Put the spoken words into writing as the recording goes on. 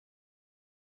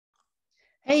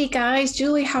Hey guys,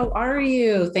 Julie, how are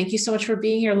you? Thank you so much for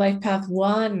being here, Life Path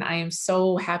One. I am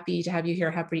so happy to have you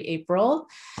here. Happy April.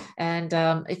 And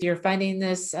if you're finding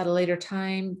this at a later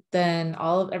time, then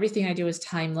everything I do is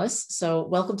timeless. So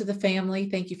welcome to the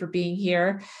family. Thank you for being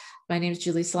here. My name is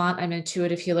Julie Saillant. I'm an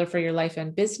intuitive healer for your life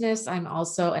and business. I'm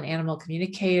also an animal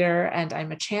communicator and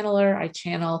I'm a channeler. I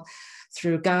channel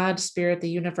through God, Spirit, the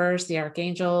universe, the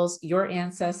archangels, your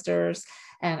ancestors.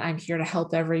 And I'm here to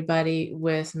help everybody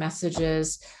with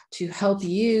messages to help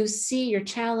you see your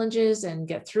challenges and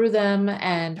get through them,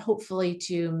 and hopefully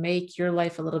to make your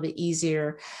life a little bit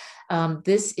easier.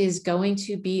 This is going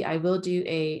to be, I will do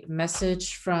a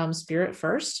message from Spirit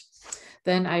first.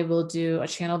 Then I will do a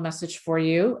channel message for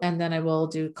you. And then I will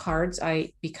do cards.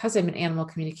 Because I'm an animal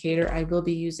communicator, I will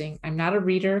be using, I'm not a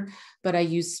reader, but I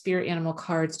use spirit animal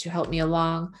cards to help me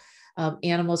along.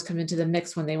 Animals come into the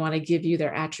mix when they want to give you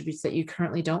their attributes that you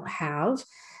currently don't have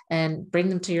and bring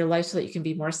them to your life so that you can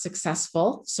be more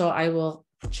successful. So I will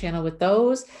channel with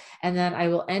those. And then I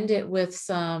will end it with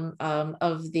some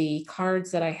of the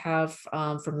cards that I have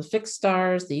from the fixed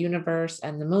stars, the universe,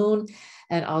 and the moon,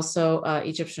 and also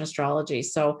Egyptian astrology.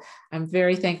 So I'm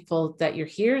very thankful that you're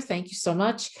here. Thank you so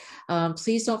much.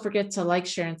 Please don't forget to like,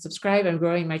 share, and subscribe. I'm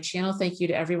growing my channel. Thank you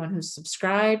to everyone who's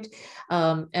subscribed.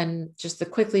 And just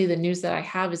the news that I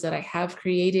have is that I have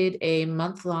created a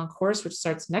month-long course, which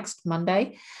starts next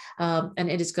Monday.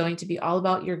 And it is going to be all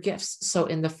about your gifts. So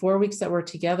in the 4 weeks that we're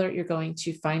together, you're going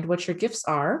to find what your gifts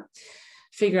are,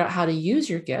 figure out how to use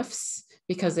your gifts,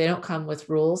 because they don't come with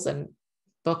rules and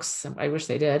books. I wish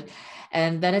they did.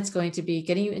 And then it's going to be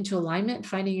getting you into alignment and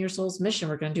finding your soul's mission.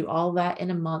 We're going to do all that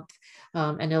in a month.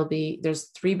 And there's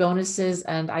 3 bonuses,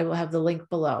 and I will have the link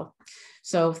below.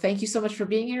 So thank you so much for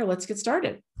being here. Let's get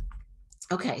started.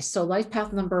 Okay, so life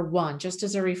path number 1, just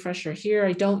as a refresher here,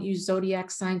 I don't use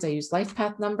zodiac signs. I use life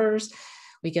path numbers.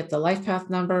 We get the life path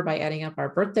number by adding up our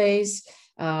birthdays.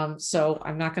 So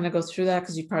I'm not going to go through that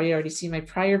because you probably already seen my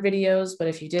prior videos, but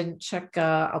if you didn't check,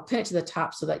 I'll pin it to the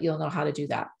top so that you'll know how to do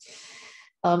that.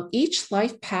 Each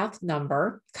life path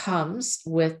number comes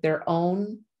with their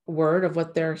own word of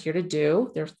what they're here to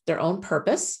do, their own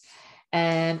purpose.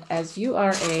 And as you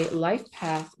are a life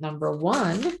path number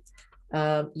 1,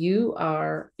 you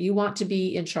want to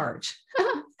be in charge.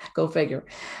 Go figure.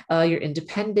 You're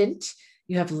independent.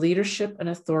 You have leadership and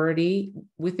authority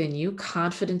within you,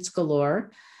 confidence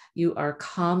galore. You are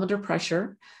calm under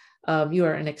pressure. You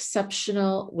are an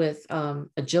exceptional with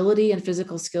agility and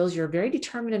physical skills. You're a very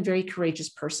determined and very courageous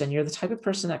person. You're the type of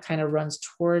person that kind of runs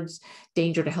towards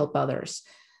danger to help others.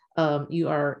 You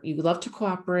love to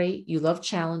cooperate. You love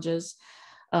challenges.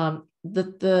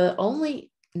 The only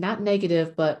not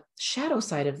negative, but shadow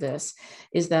side of this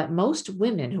is that most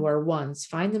women who are ones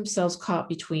find themselves caught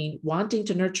between wanting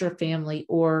to nurture a family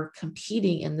or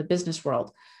competing in the business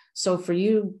world. So for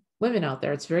you women out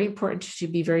there, it's very important to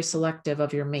be very selective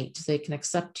of your mate so they can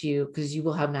accept you, because you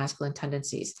will have masculine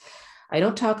tendencies. I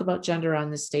don't talk about gender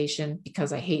on this station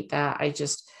because I hate that. I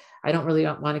don't really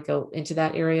want to go into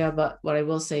that area. But what I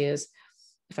will say is,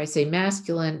 if I say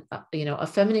masculine, a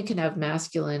feminine can have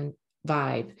masculine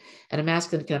vibe and a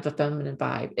masculine can have a feminine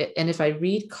vibe. And if I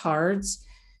read cards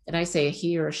and I say a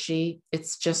he or a she,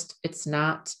 it's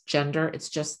not gender. It's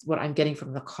just what I'm getting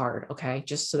from the card. Okay.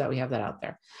 Just so that we have that out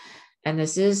there. And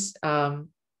this is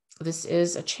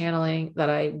a channeling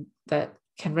that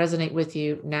can resonate with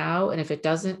you now. And if it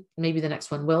doesn't, maybe the next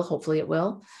one will. Hopefully it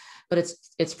will, but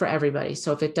it's for everybody.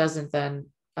 So if it doesn't, then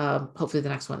hopefully the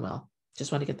next one will.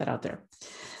 Just want to get that out there.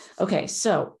 Okay.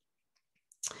 So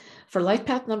for life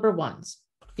path number 1s,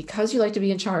 because you like to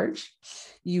be in charge,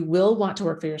 you will want to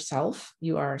work for yourself.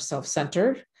 You are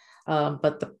self-centered.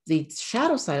 But the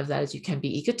shadow side of that is you can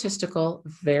be egotistical,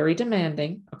 very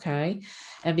demanding. Okay.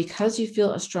 And because you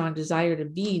feel a strong desire to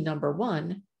be number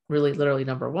 1, really literally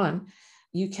number 1,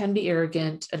 you can be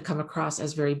arrogant and come across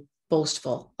as very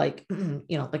boastful, like,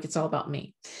 like it's all about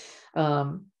me.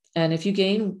 And if you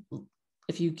get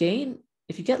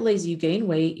lazy, you gain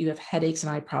weight, you have headaches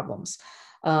and eye problems.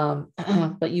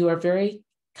 But you are very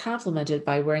complimented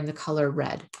by wearing the color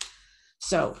red.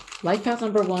 So life path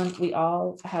number 1, we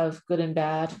all have good and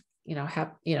bad,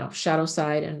 shadow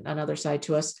side and another side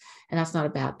to us. And that's not a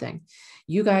bad thing.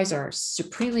 You guys are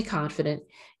supremely confident.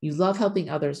 You love helping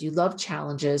others. You love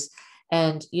challenges.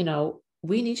 And,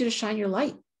 we need you to shine your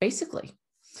light, basically.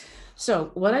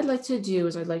 So what I'd like to do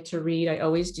is I'd like to read, I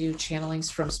always do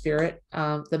channelings from Spirit.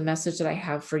 The message that I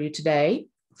have for you today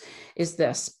is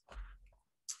this.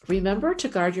 Remember to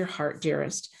guard your heart,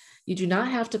 dearest. You do not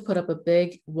have to put up a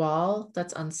big wall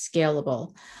that's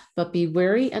unscalable, but be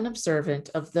wary and observant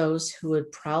of those who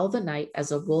would prowl the night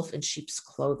as a wolf in sheep's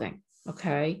clothing.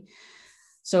 Okay.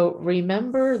 So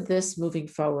remember this moving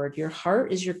forward. Your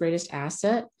heart is your greatest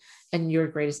asset and your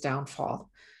greatest downfall,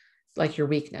 like your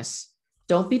weakness.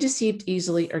 Don't be deceived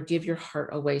easily or give your heart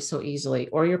away so easily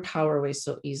or your power away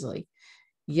so easily.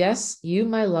 Yes, you,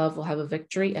 my love, will have a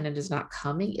victory and it is not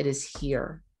coming. It is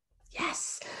here.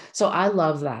 Yes. So I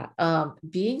love that.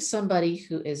 Being somebody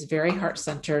who is very heart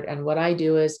centered. And what I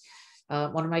do is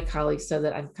one of my colleagues said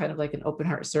that I'm kind of like an open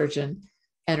heart surgeon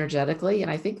energetically.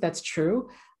 And I think that's true.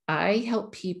 I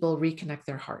help people reconnect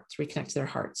to their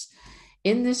hearts.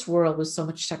 In this world with so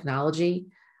much technology,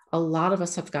 a lot of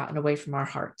us have gotten away from our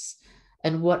hearts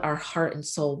and what our heart and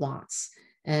soul wants.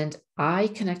 And I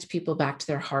connect people back to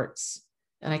their hearts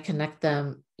and I connect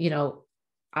them.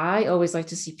 I always like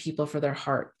to see people for their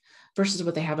heart versus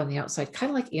what they have on the outside, kind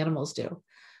of like animals do.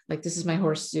 Like, this is my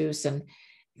horse Zeus, and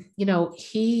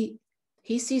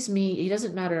he sees me. He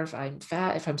doesn't matter if I'm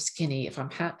fat, if I'm skinny, if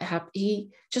I'm happy. He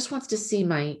just wants to see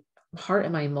my heart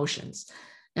and my emotions,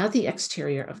 not the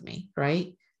exterior of me,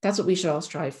 right? That's what we should all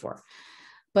strive for.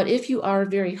 But if you are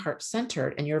very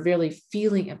heart-centered and you're a really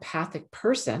feeling empathic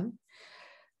person,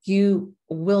 you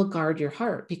will guard your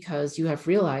heart because you have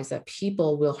realized that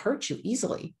people will hurt you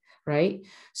easily, right?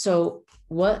 So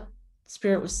what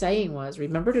Spirit was saying was,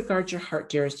 remember to guard your heart,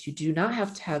 dearest. You do not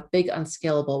have to have big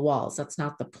unscalable walls. That's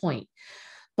not the point.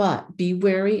 But be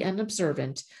wary and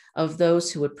observant of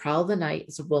those who would prowl the night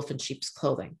as a wolf in sheep's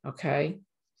clothing, okay?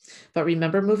 But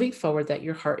remember moving forward that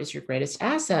your heart is your greatest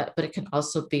asset, but it can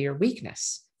also be your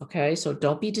weakness, okay? So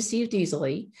don't be deceived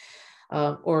easily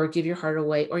or give your heart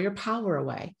away or your power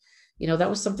away. That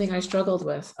was something I struggled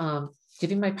with,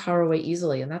 giving my power away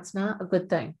easily, and that's not a good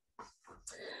thing.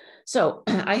 So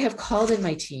I have called in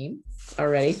my team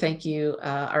already. Thank you,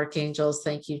 Archangels.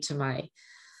 Thank you to my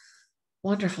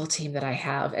wonderful team that I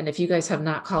have. And if you guys have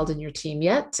not called in your team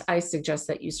yet, I suggest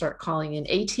that you start calling in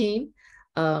a team.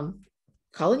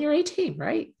 Call in your A team,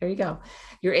 right? There you go.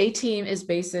 Your A team is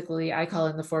basically, I call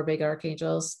in the 4 big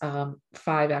archangels,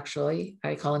 5 actually.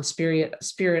 I call in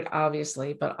Spirit,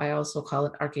 obviously, but I also call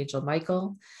in Archangel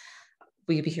Michael.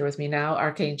 Will you be here with me now?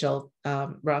 Archangel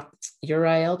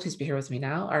Uriel, please be here with me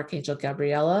now. Archangel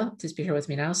Gabriella, please be here with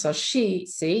me now. So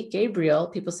Gabriel,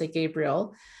 people say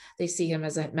Gabriel. They see him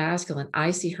as a masculine.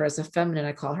 I see her as a feminine.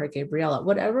 I call her Gabriella.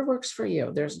 Whatever works for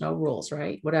you. There's no rules,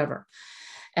 right? Whatever.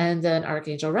 And then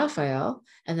Archangel Raphael,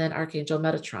 and then Archangel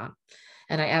Metatron.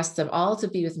 And I ask them all to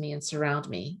be with me and surround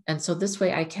me. And so this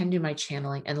way I can do my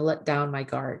channeling and let down my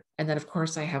guard. And then, of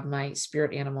course, I have my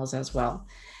spirit animals as well.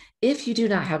 If you do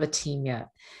not have a team yet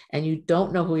and you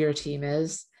don't know who your team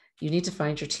is, you need to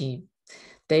find your team.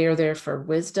 They are there for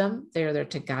wisdom. They are there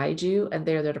to guide you, and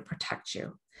they are there to protect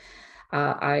you.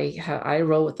 I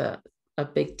roll with a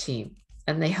big team,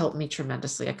 and they help me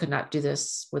tremendously. I could not do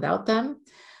this without them.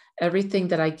 Everything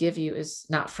that I give you is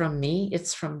not from me.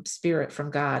 It's from Spirit,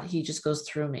 from God. He just goes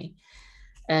through me.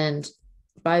 And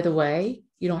by the way,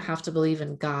 you don't have to believe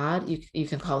in God. You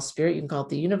can call Spirit. You can call it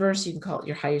the universe. You can call it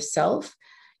your higher self.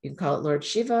 You can call it Lord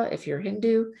Shiva if you're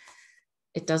Hindu.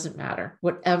 It doesn't matter.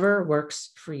 Whatever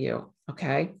works for you,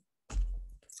 okay?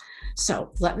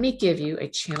 So let me give you a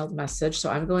channeled message. So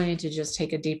I'm going to just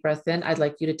take a deep breath in. I'd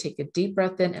like you to take a deep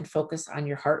breath in and focus on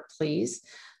your heart, please.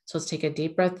 So let's take a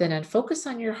deep breath in and focus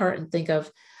on your heart and think of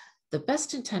the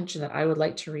best intention that I would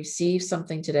like to receive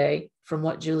something today from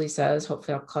what Julie says.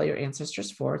 Hopefully I'll call your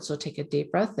ancestors forward. So take a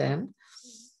deep breath in.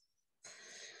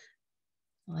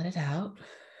 Let it out.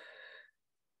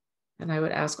 And I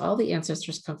would ask all the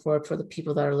ancestors come forward for the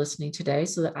people that are listening today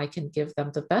so that I can give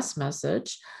them the best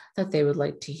message that they would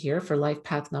like to hear for life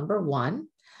path number 1.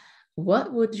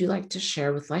 What would you like to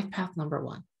share with life path number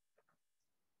 1?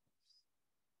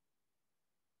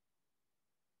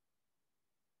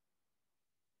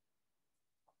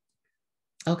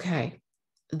 Okay.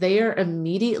 They are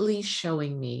immediately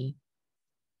showing me,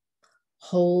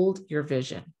 hold your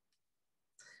vision.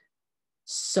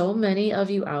 So many of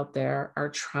you out there are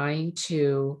trying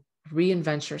to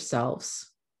reinvent yourselves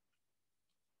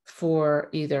for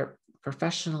either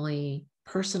professionally,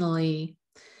 personally.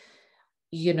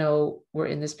 We're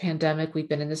in this pandemic. We've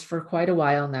been in this for quite a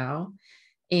while now.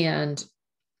 And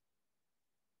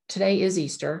today is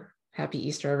Easter. Happy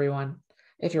Easter, everyone.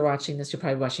 If you're watching this, you're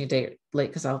probably watching a day late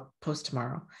because I'll post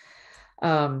tomorrow.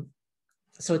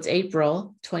 So it's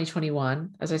April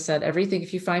 2021. As I said, everything,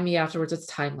 if you find me afterwards, it's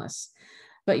timeless.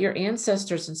 But your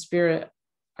ancestors and Spirit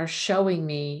are showing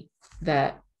me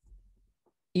that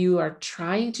you are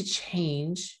trying to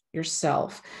change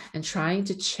yourself and trying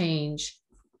to change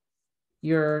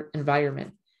your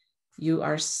environment. You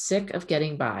are sick of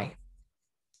getting by.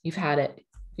 You've had it.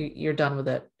 You're done with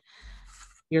it.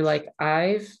 You're like,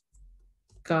 I've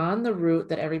gone the route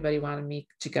that everybody wanted me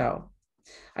to go.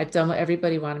 I've done what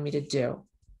everybody wanted me to do.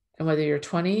 And whether you're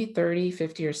 20, 30,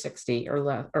 50, or 60 or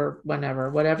less, or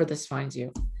whatever this finds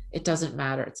you, it doesn't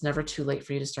matter. It's never too late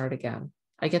for you to start again.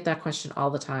 I get that question all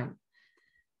the time.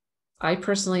 I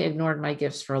personally ignored my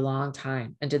gifts for a long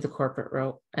time and did the corporate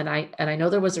route. And I know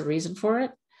there was a reason for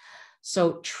it.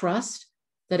 So trust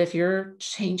that if you're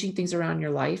changing things around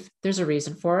your life, there's a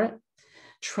reason for it.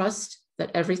 Trust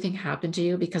that everything happened to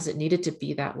you because it needed to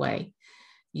be that way.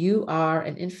 You are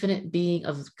an infinite being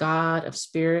of God, of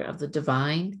spirit, of the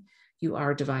divine. You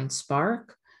are a divine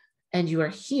spark, and you are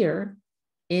here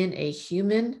in a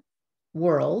human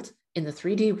world, in the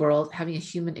 3D world, having a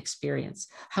human experience.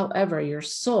 However, your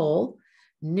soul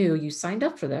knew you signed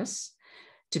up for this,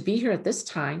 to be here at this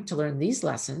time, to learn these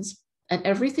lessons, and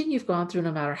everything you've gone through,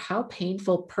 no matter how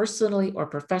painful, personally or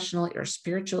professionally or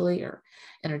spiritually or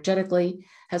energetically,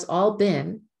 has all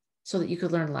been so that you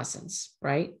could learn lessons,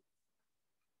 right?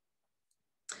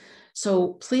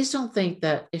 So please don't think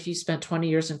that if you spent 20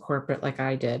 years in corporate like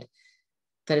I did,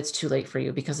 that it's too late for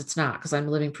you, because it's not, because I'm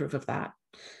living proof of that.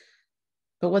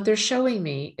 But what they're showing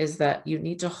me is that you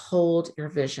need to hold your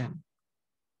vision.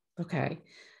 Okay.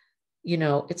 You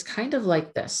know, it's kind of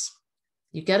like this.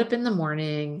 You get up in the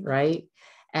morning, right?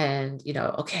 And, you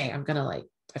know, okay, I've got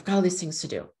all these things to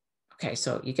do. Okay.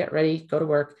 So you get ready, go to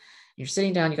work, you're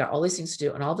sitting down, you got all these things to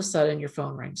do. And all of a sudden your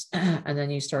phone rings and then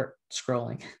you start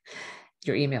scrolling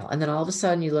your email. And then all of a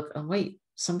sudden you look, oh, wait,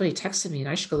 somebody texted me and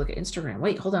I should go look at Instagram.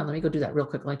 Wait, hold on. Let me go do that real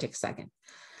quick. Let me take a second.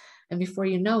 And before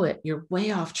you know it, you're way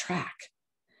off track.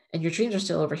 And your dreams are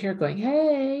still over here going,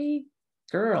 hey,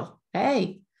 girl,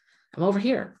 hey, I'm over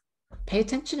here. Pay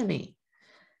attention to me.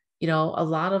 You know, a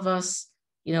lot of us,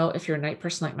 you know, if you're a night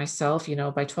person like myself, you know,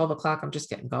 by 12 o'clock, I'm just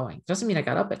getting going. Doesn't mean I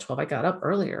got up at 12. I got up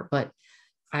earlier, but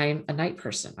I'm a night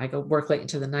person. I go work late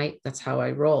into the night. That's how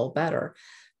I roll better.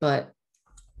 But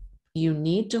you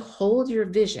need to hold your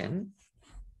vision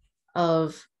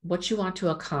of what you want to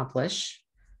accomplish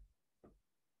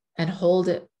and hold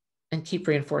it and keep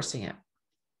reinforcing it.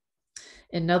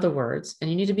 In other words, and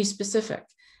you need to be specific.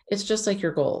 It's just like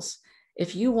your goals.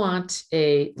 If you want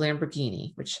a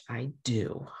Lamborghini, which I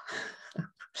do,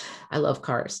 I love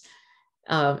cars.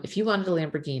 If you wanted a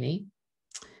Lamborghini,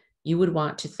 you would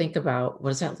want to think about, what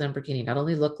does that Lamborghini not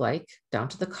only look like down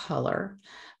to the color,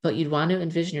 but you'd want to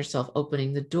envision yourself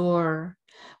opening the door.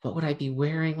 What would I be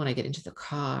wearing when I get into the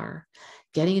car?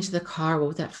 Getting into the car, what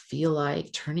would that feel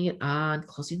like? Turning it on,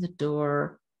 closing the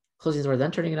door,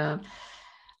 then turning it on.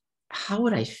 How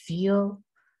would I feel?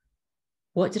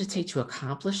 What did it take to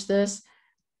accomplish this?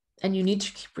 And you need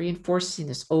to keep reinforcing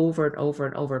this over and over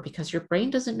and over, because your brain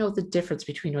doesn't know the difference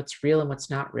between what's real and what's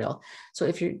not real. So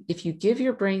if you give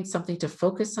your brain something to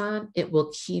focus on, it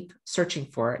will keep searching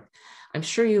for it. I'm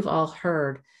sure you've all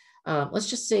heard, let's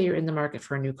just say you're in the market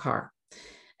for a new car.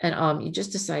 And you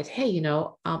just decide, hey, you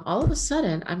know, all of a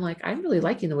sudden, I'm like, I'm really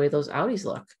liking the way those Audis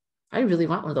look. I really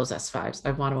want one of those S5s.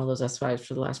 I've wanted one of those S5s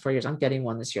for the last 4 years. I'm getting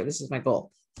one this year. This is my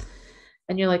goal.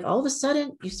 And you're like, all of a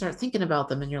sudden, you start thinking about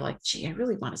them and you're like, gee, I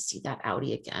really want to see that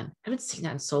Audi again. I haven't seen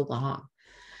that in so long.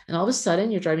 And all of a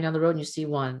sudden, you're driving down the road and you see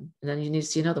one, and then you need to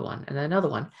see another one, and then another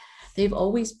one. They've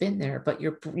always been there, but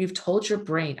you've told your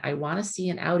brain, I want to see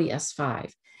an Audi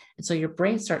S5. And so your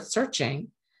brain starts searching.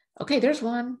 Okay, there's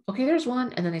one. Okay, there's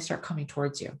one. And then they start coming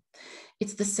towards you.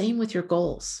 It's the same with your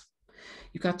goals.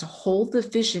 You've got to hold the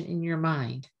vision in your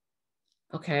mind.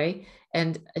 Okay.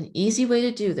 And an easy way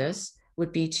to do this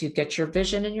would be to get your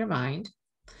vision in your mind,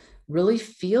 really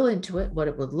feel into it, what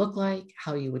it would look like,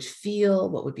 how you would feel,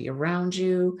 what would be around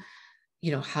you,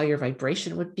 you know, how your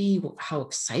vibration would be, how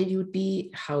excited you would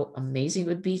be, how amazing it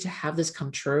would be to have this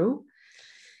come true.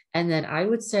 And then I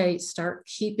would say start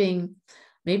keeping,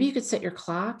 maybe you could set your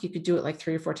clock. You could do it like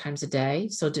 3 or 4 times a day.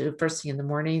 So do it first thing in the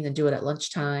morning, then do it at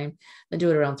lunchtime, then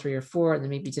do it around 3 or 4, and then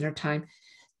maybe dinner time,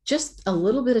 just a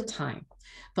little bit of time.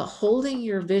 But holding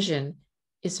your vision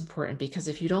is important, because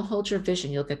if you don't hold your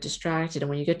vision, you'll get distracted. And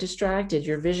when you get distracted,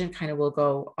 your vision kind of will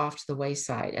go off to the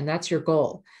wayside. And that's your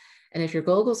goal. And if your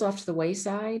goal goes off to the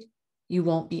wayside, you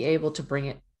won't be able to bring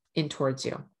it in towards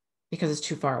you because it's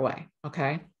too far away.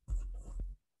 Okay.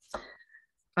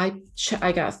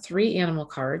 I got 3 animal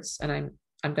cards, and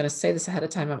I'm going to say this ahead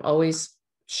of time. I'm always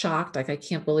shocked. Like, I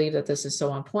can't believe that this is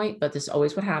so on point, but this is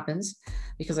always what happens,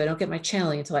 because I don't get my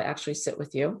channeling until I actually sit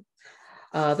with you.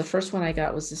 The first one I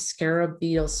got was the scarab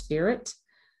beetle spirit.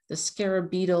 The scarab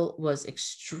beetle was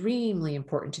extremely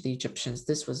important to the Egyptians.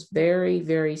 This was very,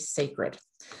 very sacred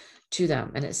to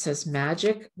them. And it says,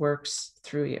 magic works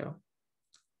through you.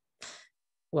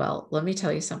 Well, let me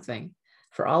tell you something.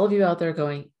 For all of you out there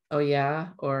going, oh yeah,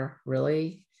 or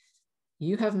really?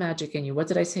 You have magic in you. What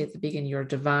did I say at the beginning? You're a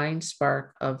divine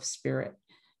spark of spirit.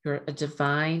 You're a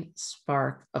divine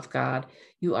spark of God.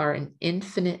 You are an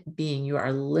infinite being. You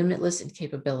are limitless in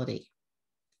capability.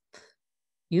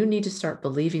 You need to start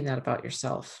believing that about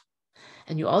yourself.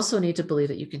 And you also need to believe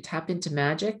that you can tap into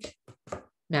magic,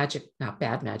 not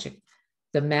bad magic,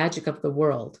 the magic of the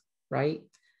world, right?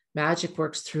 Magic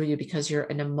works through you because you're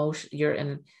an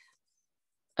emotion,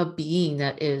 a being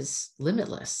that is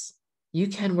limitless. You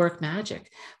can work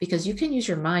magic because you can use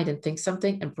your mind and think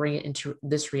something and bring it into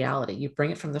this reality. You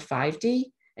bring it from the 5D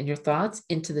and your thoughts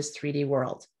into this 3D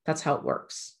world. That's how it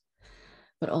works.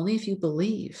 But only if you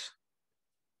believe.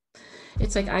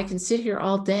 It's like I can sit here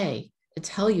all day and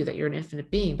tell you that you're an infinite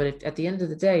being, but if at the end of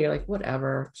the day, you're like,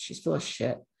 whatever, she's full of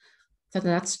shit, then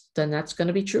that's going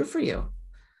to be true for you.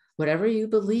 Whatever you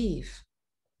believe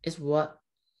is what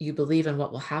you believe and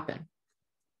what will happen.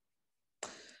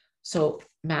 So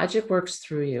magic works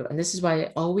through you. And this is why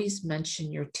I always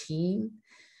mention your team.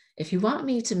 If you want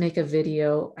me to make a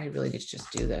video, I really need to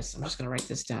just do this. I'm just going to write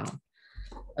this down.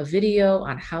 A video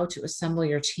on how to assemble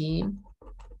your team.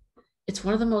 It's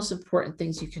one of the most important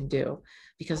things you can do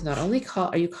because not only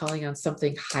are you calling on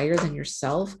something higher than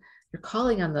yourself, you're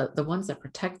calling on the ones that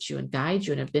protect you and guide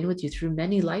you and have been with you through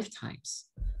many lifetimes.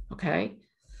 Okay.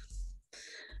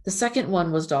 The second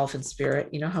one was dolphin spirit.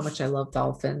 You know how much I love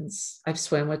dolphins. I've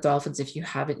swam with dolphins. If you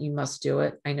haven't, you must do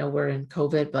it. I know we're in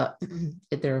COVID, but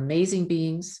they're amazing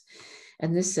beings.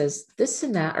 And this says, this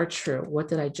and that are true. What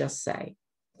did I just say?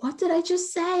 What did I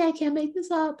just say? I can't make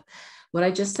this up. What I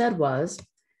just said was,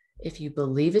 if you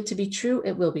believe it to be true,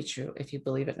 it will be true. If you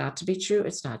believe it not to be true,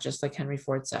 it's not, just like Henry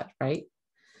Ford said, right?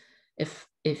 If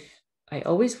I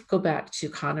always go back to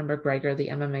Conor McGregor, the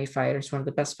MMA fighter, is one of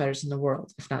the best fighters in the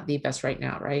world, if not the best right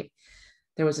now, right?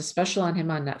 There was a special on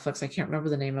him on Netflix. I can't remember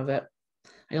the name of it.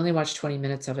 I only watched 20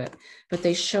 minutes of it, but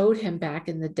they showed him back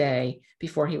in the day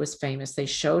before he was famous. They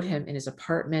showed him in his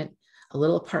apartment, a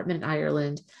little apartment in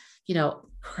Ireland, you know,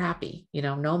 crappy, you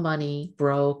know, no money,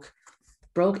 broke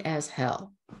as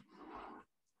hell.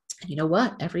 And you know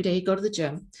what? Every day he'd go to the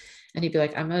gym and he'd be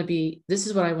like, this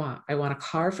is what I want. I want a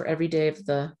car for every day. I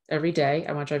want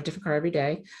to drive a different car every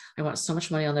day. I want so much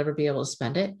money, I'll never be able to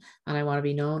spend it. And I want to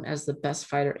be known as the best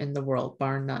fighter in the world,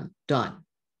 bar none, done.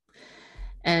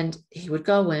 And he would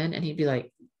go in and he'd be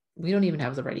like, we don't even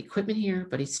have the right equipment here,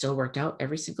 but he still worked out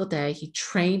every single day. He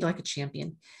trained like a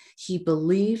champion. He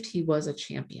believed he was a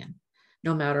champion,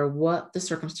 no matter what the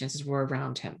circumstances were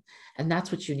around him. And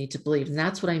that's what you need to believe. And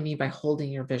that's what I mean by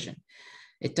holding your vision.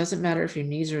 It doesn't matter if your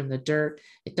knees are in the dirt.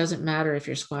 It doesn't matter if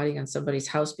you're squatting on somebody's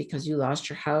house because you lost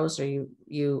your house or you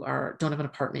don't have an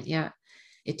apartment yet.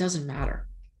 It doesn't matter.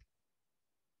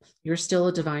 You're still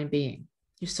a divine being.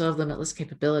 You still have limitless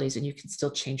capabilities and you can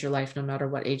still change your life no matter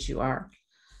what age you are.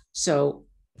 So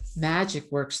magic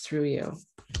works through you.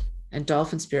 And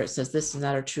Dolphin Spirit says this and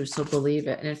that are true, so believe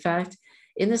it. And in fact,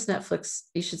 in this Netflix,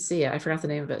 you should see it. I forgot the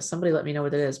name of it. Somebody let me know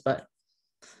what it is, but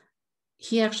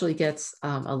he actually gets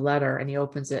a letter and he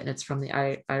opens it and it's from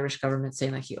the Irish government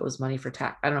saying like he owes money for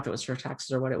tax. I don't know if it was for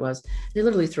taxes or what it was. And he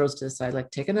literally throws to the side, like,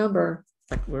 take a number.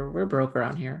 Like we're broke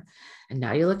around here. And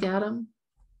now you look at him,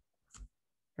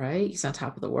 right? He's on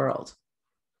top of the world.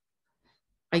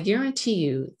 I guarantee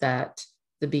you that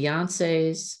the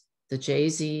Beyoncés, the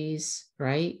Jay-Z's,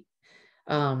 right?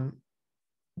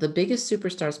 The biggest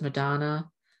superstars,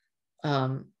 Madonna,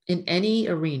 in any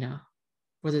arena,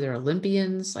 whether they're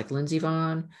Olympians like Lindsey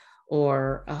Vonn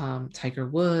or Tiger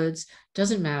Woods,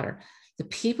 doesn't matter. The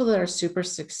people that are super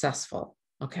successful,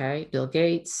 okay, Bill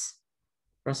Gates,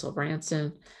 Richard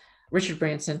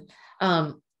Branson,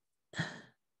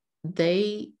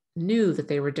 they knew that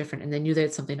they were different and they knew they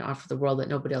had something to offer the world that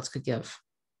nobody else could give.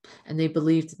 And they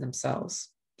believed in themselves.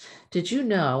 Did you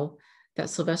know that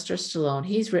Sylvester Stallone,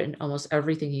 he's written almost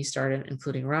everything he started,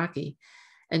 including Rocky.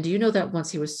 And do you know that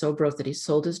once he was so broke that he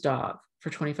sold his dog for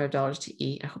 $25 to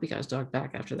eat? I hope he got his dog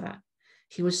back after that.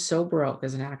 He was so broke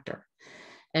as an actor.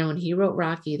 And when he wrote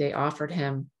Rocky, they offered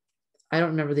him, I don't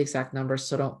remember the exact numbers,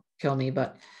 so don't kill me,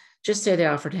 but just say they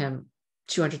offered him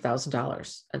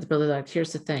 $200,000. And the brother like,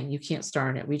 here's the thing, you can't star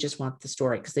in it. We just want the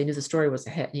story, because they knew the story was a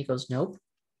hit. And he goes, nope.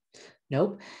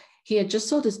 He had just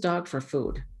sold his dog for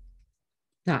food,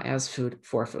 not as food,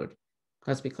 for food.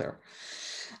 Let's be clear.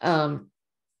 And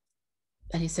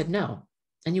he said no.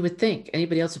 And you would think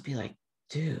anybody else would be like,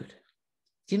 dude,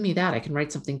 give me that. I can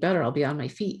write something better. I'll be on my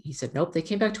feet. He said, nope. They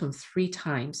came back to him 3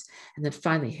 times. And then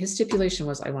finally his stipulation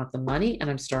was, I want the money and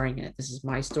I'm starring in it. This is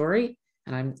my story.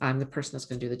 And I'm the person that's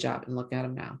going to do the job. And look at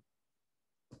him now.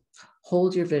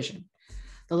 Hold your vision.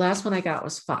 The last one I got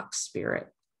was Fox Spirit.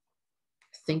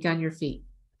 Think on your feet.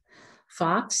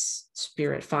 Fox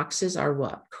spirit. Foxes are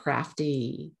what?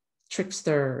 Crafty,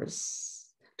 tricksters.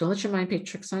 Don't let your mind play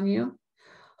tricks on you.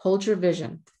 Hold your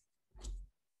vision.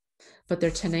 But they're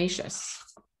tenacious.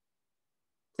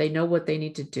 They know what they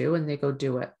need to do and they go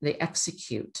do it. They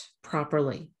execute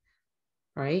properly,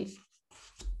 right?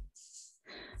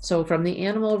 So from the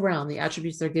animal realm, the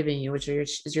attributes they're giving you, which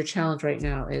is your challenge right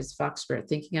now, is Fox spirit,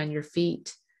 thinking on your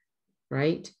feet,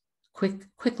 right?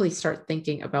 Quickly start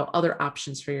thinking about other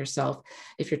options for yourself.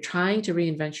 If you're trying to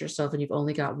reinvent yourself and you've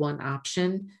only got one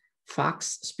option,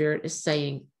 Fox spirit is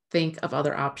saying, think of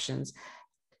other options.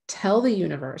 Tell the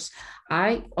universe.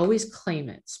 I always claim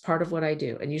it. It's part of what I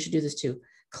do. And you should do this too.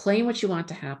 Claim what you want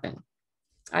to happen.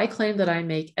 I claim that I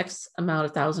make X amount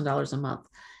of $1,000 a month.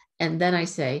 And then I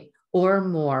say, or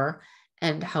more,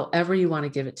 and however you want to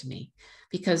give it to me.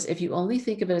 Because if you only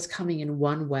think of it as coming in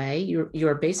one way,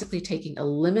 you're basically taking a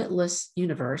limitless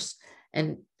universe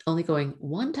and only going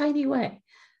one tiny way,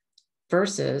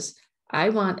 versus I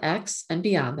want X and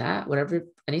beyond that, whatever,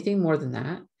 anything more than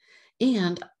that.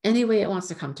 And any way it wants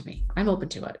to come to me, I'm open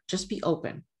to it. Just be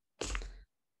open.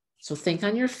 So think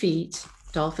on your feet,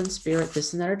 dolphin spirit,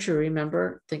 this and that are true.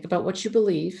 Remember, think about what you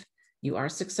believe. You are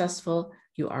successful.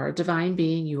 You are a divine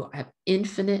being. You have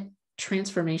infinite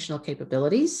transformational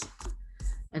capabilities.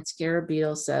 And Scarab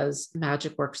Beetle says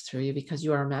magic works through you because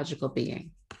you are a magical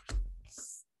being.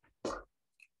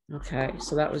 Okay,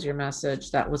 so that was your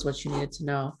message. That was what you needed to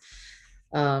know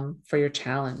for your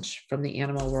challenge from the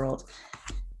animal world.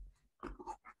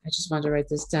 I just wanted to write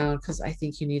this down because I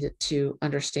think you need it to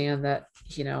understand that,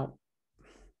 you know,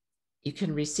 you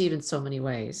can receive in so many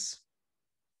ways.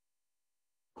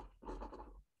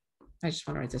 I just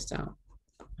want to write this down.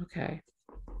 Okay.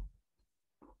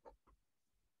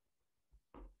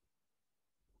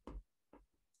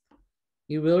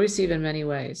 You will receive in many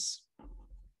ways.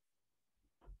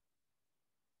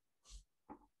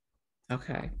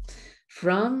 Okay.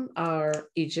 From our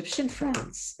Egyptian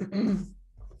friends,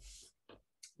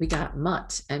 we got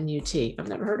Mut, M-U-T. I've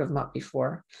never heard of Mut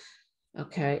before.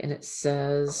 Okay, and it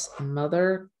says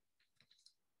Mother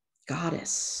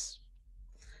Goddess.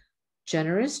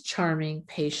 Generous, charming,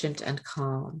 patient, and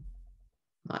calm.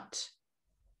 Mut.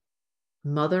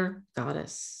 Mother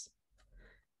Goddess.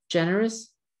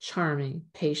 Generous, charming,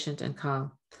 patient, and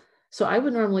calm. So I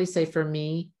would normally say for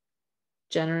me,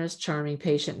 generous, charming,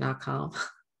 patient, not calm.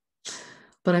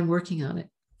 But I'm working on it.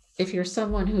 If you're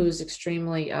someone who's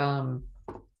extremely,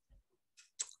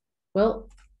 well,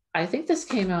 I think this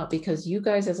came out because you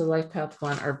guys as a life path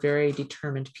 1 are very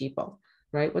determined people,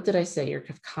 right? What did I say? You're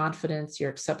confident, you're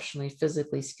exceptionally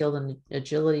physically skilled in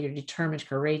agility, you're determined,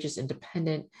 courageous,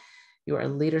 independent, you're a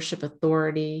leadership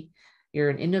authority, you're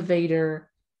an innovator,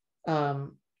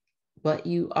 but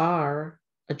you are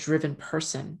a driven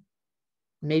person,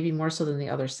 maybe more so than the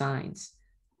other signs.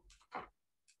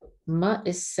 Mutt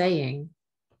is saying,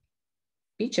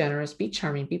 be generous, be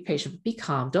charming, be patient, be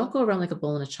calm. Don't go around like a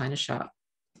bull in a china shop.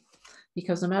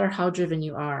 Because no matter how driven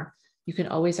you are, you can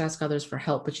always ask others for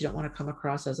help, but you don't want to come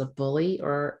across as a bully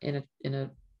or in a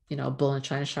you know, a bull in a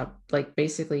china shop, like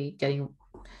basically getting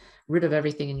rid of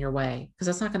everything in your way, because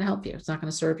that's not going to help you. It's not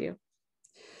going to serve you.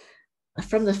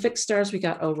 From the fixed stars, we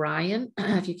got Orion.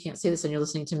 If you can't see this and you're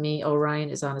listening to me, Orion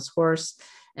is on his horse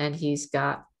and he's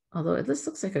got, although this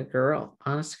looks like a girl,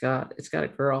 honest to God, it's got a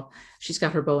girl. She's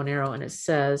got her bow and arrow and it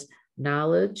says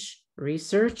knowledge,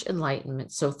 research,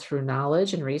 enlightenment. So through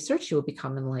knowledge and research, you will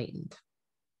become enlightened.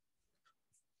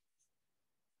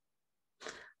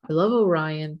 I love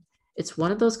Orion. It's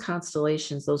one of those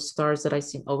constellations, those stars that I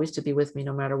seem always to be with me,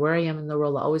 no matter where I am in the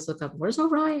world. I always look up, where's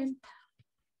Orion?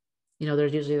 You know,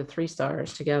 there's usually the 3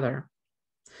 stars together.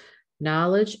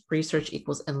 Knowledge, research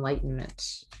equals enlightenment.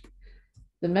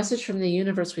 The message from the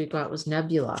universe we got was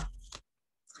nebula.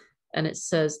 And it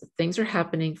says, things are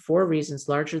happening for reasons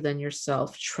larger than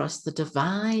yourself. Trust the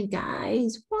divine,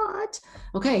 guys. What?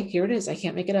 Okay, here it is. I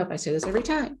can't make it up. I say this every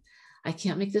time. I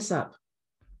can't make this up.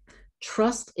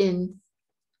 Trust in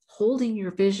holding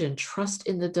your vision. Trust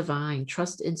in the divine.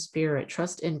 Trust in spirit.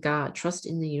 Trust in God. Trust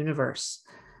in the universe.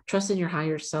 Trust in your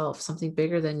higher self, something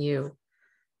bigger than you.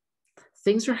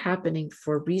 Things are happening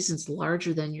for reasons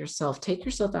larger than yourself. Take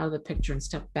yourself out of the picture and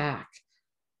step back.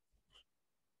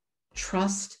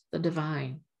 Trust the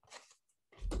divine.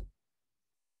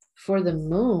 For the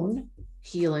moon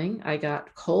healing, I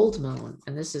got cold moon.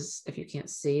 And this is, if you can't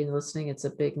see and listening, it's a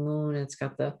big moon. And it's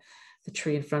got the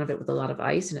tree in front of it with a lot of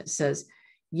ice. And it says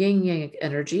yin yang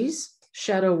energies,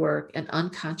 shadow work, and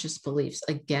unconscious beliefs.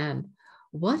 Again,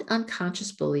 what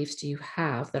unconscious beliefs do you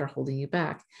have that are holding you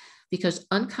back? Because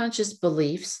unconscious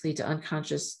beliefs lead to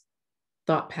unconscious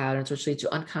thought patterns, which lead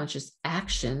to unconscious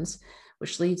actions,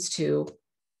 which leads to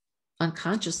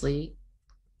unconsciously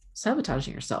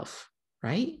sabotaging yourself,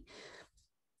 right?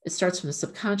 It starts from the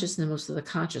subconscious and then moves to the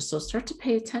conscious. So start to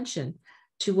pay attention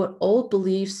to what old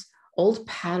beliefs, old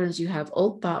patterns you have,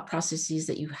 old thought processes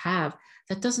that you have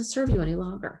that doesn't serve you any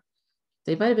longer.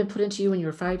 They might have been put into you when you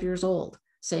were 5 years old,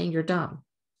 saying you're dumb.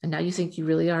 And now you think you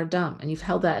really are dumb. And you've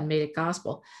held that and made it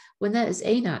gospel. When that is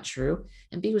A, not true,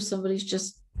 and B, was somebody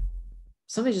just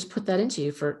put that into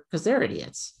you because they're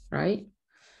idiots, right?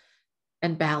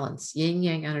 And balance. Yin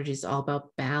yang energy is all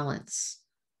about balance.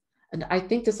 And I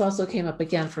think this also came up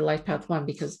again for Life Path 1,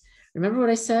 because remember what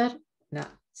I said? Now,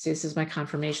 see, this is my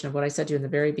confirmation of what I said to you in the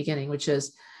very beginning, which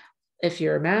is if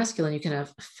you're masculine, you can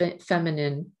have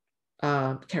feminine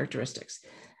characteristics.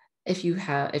 If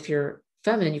you're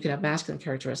feminine, you can have masculine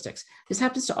characteristics. This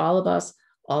happens to all of us,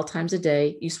 all times a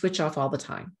day. You switch off all the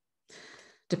time.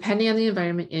 Depending on the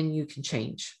environment you can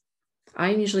change.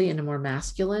 I'm usually in a more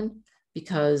masculine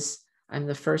because I'm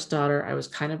the first daughter. I was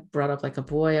kind of brought up like a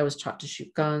boy. I was taught to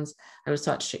shoot guns. I was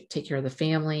taught to take care of the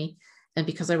family. And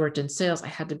because I worked in sales, I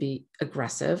had to be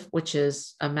aggressive, which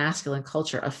is a masculine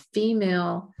culture. A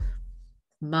female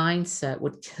mindset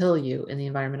would kill you in the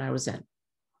environment I was in,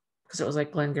 because it was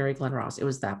like Glengarry Glen Ross. It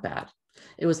was that bad.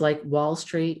 It was like Wall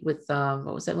Street with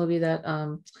what was that movie that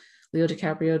Leo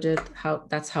DiCaprio did?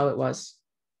 That's how it was.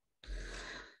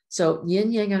 So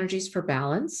yin yang energies for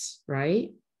balance,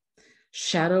 right?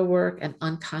 Shadow work and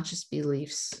unconscious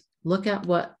beliefs. Look at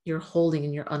what you're holding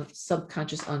in your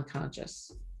subconscious,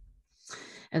 unconscious.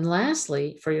 And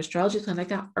lastly, for your astrology plan, I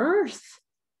got Earth,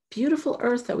 beautiful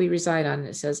Earth that we reside on. And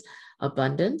it says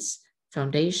abundance,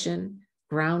 foundation,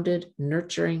 grounded,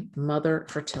 nurturing, mother,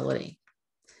 fertility.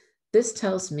 This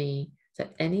tells me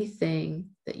that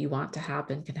anything that you want to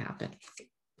happen can happen.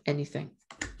 Anything.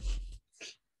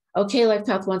 Okay, Life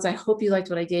Path Ones, I hope you liked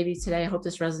what I gave you today. I hope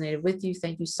this resonated with you.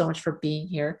 Thank you so much for being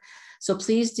here. So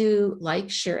please do like,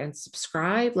 share, and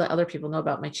subscribe. Let other people know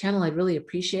about my channel. I'd really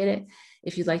appreciate it.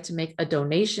 If you'd like to make a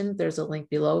donation, there's a link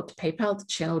below to PayPal. The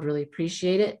channel would really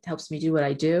appreciate it. It helps me do what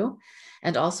I do.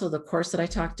 And also the course that I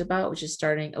talked about, which is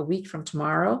starting a week from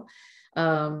tomorrow,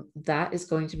 that is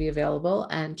going to be available.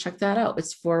 And check that out.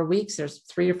 It's 4 weeks. There's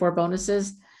 3 or 4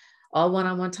 bonuses. All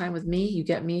one-on-one time with me. You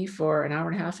get me for an hour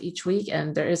and a half each week,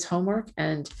 and there is homework,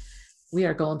 and we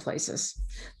are going places.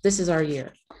 This is our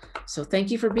year. So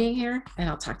thank you for being here, and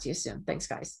I'll talk to you soon. Thanks,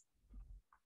 guys.